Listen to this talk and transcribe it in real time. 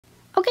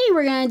Okay,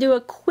 we're going to do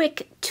a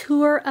quick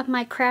tour of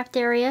my craft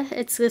area.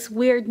 It's this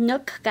weird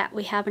nook that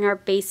we have in our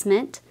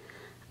basement,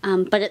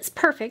 but it's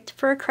perfect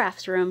for a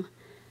craft room.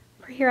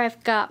 Over here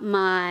I've got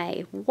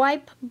my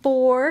wipe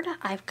board,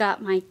 I've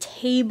got my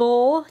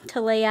table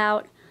to lay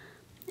out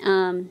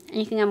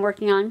anything I'm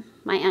working on.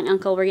 My aunt and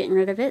uncle were getting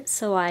rid of it,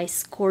 so I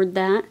scored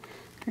that.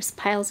 There's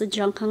piles of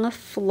junk on the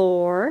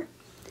floor.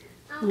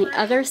 On the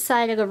other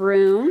side of the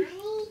room,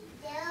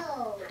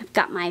 I've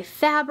got my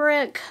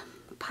fabric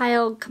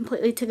piled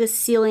completely to the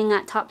ceiling.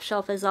 That top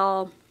shelf is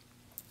all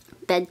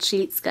bed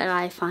sheets that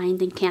I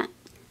find and can't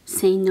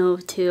say no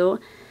to.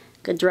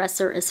 The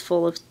dresser is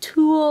full of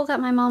tulle that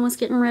my mom was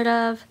getting rid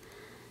of.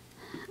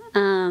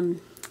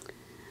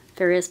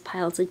 Various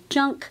piles of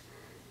junk.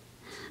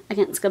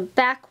 Against the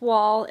back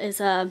wall is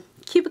a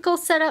cubicle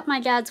setup my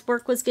dad's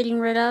work was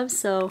getting rid of,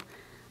 so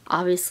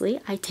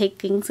obviously I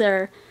take things that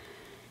are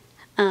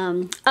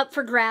up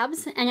for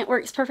grabs, and it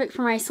works perfect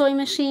for my sewing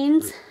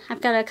machines.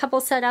 I've got a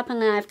couple set up,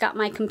 and then I've got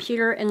my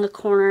computer in the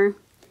corner,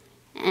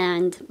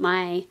 and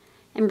my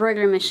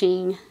embroidery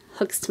machine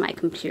hooks to my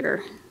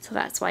computer, so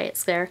that's why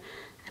it's there.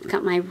 I've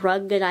got my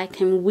rug that I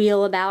can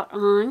wheel about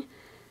on.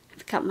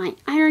 I've got my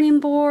ironing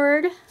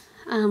board,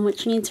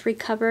 which needs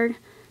recovered.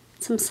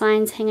 Some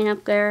signs hanging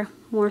up there,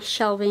 more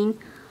shelving.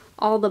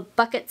 All the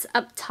buckets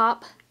up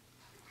top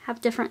have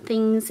different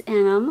things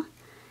in them,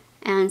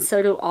 and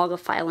so do all the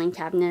filing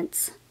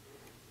cabinets.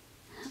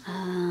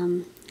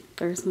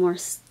 There's more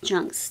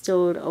junk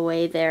stowed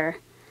away there.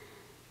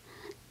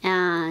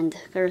 And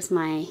there's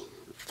my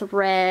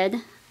thread.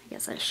 I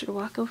guess I should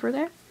walk over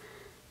there.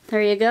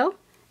 There you go.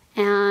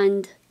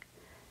 And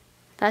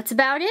that's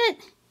about it.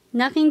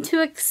 Nothing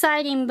too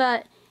exciting,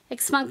 but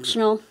it's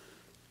functional.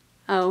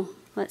 Oh,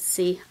 let's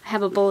see. I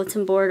have a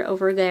bulletin board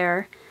over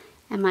there,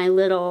 and my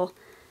little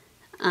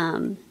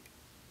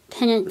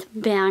pennant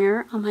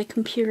banner on my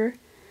computer.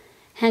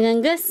 And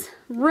in this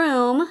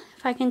room,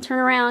 if I can turn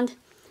around,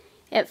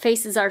 it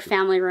faces our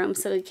family room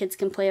so the kids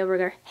can play over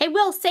there. Hey,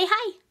 Will, say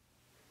hi.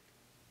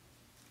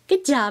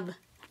 Good job.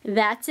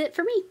 That's it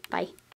for me. Bye.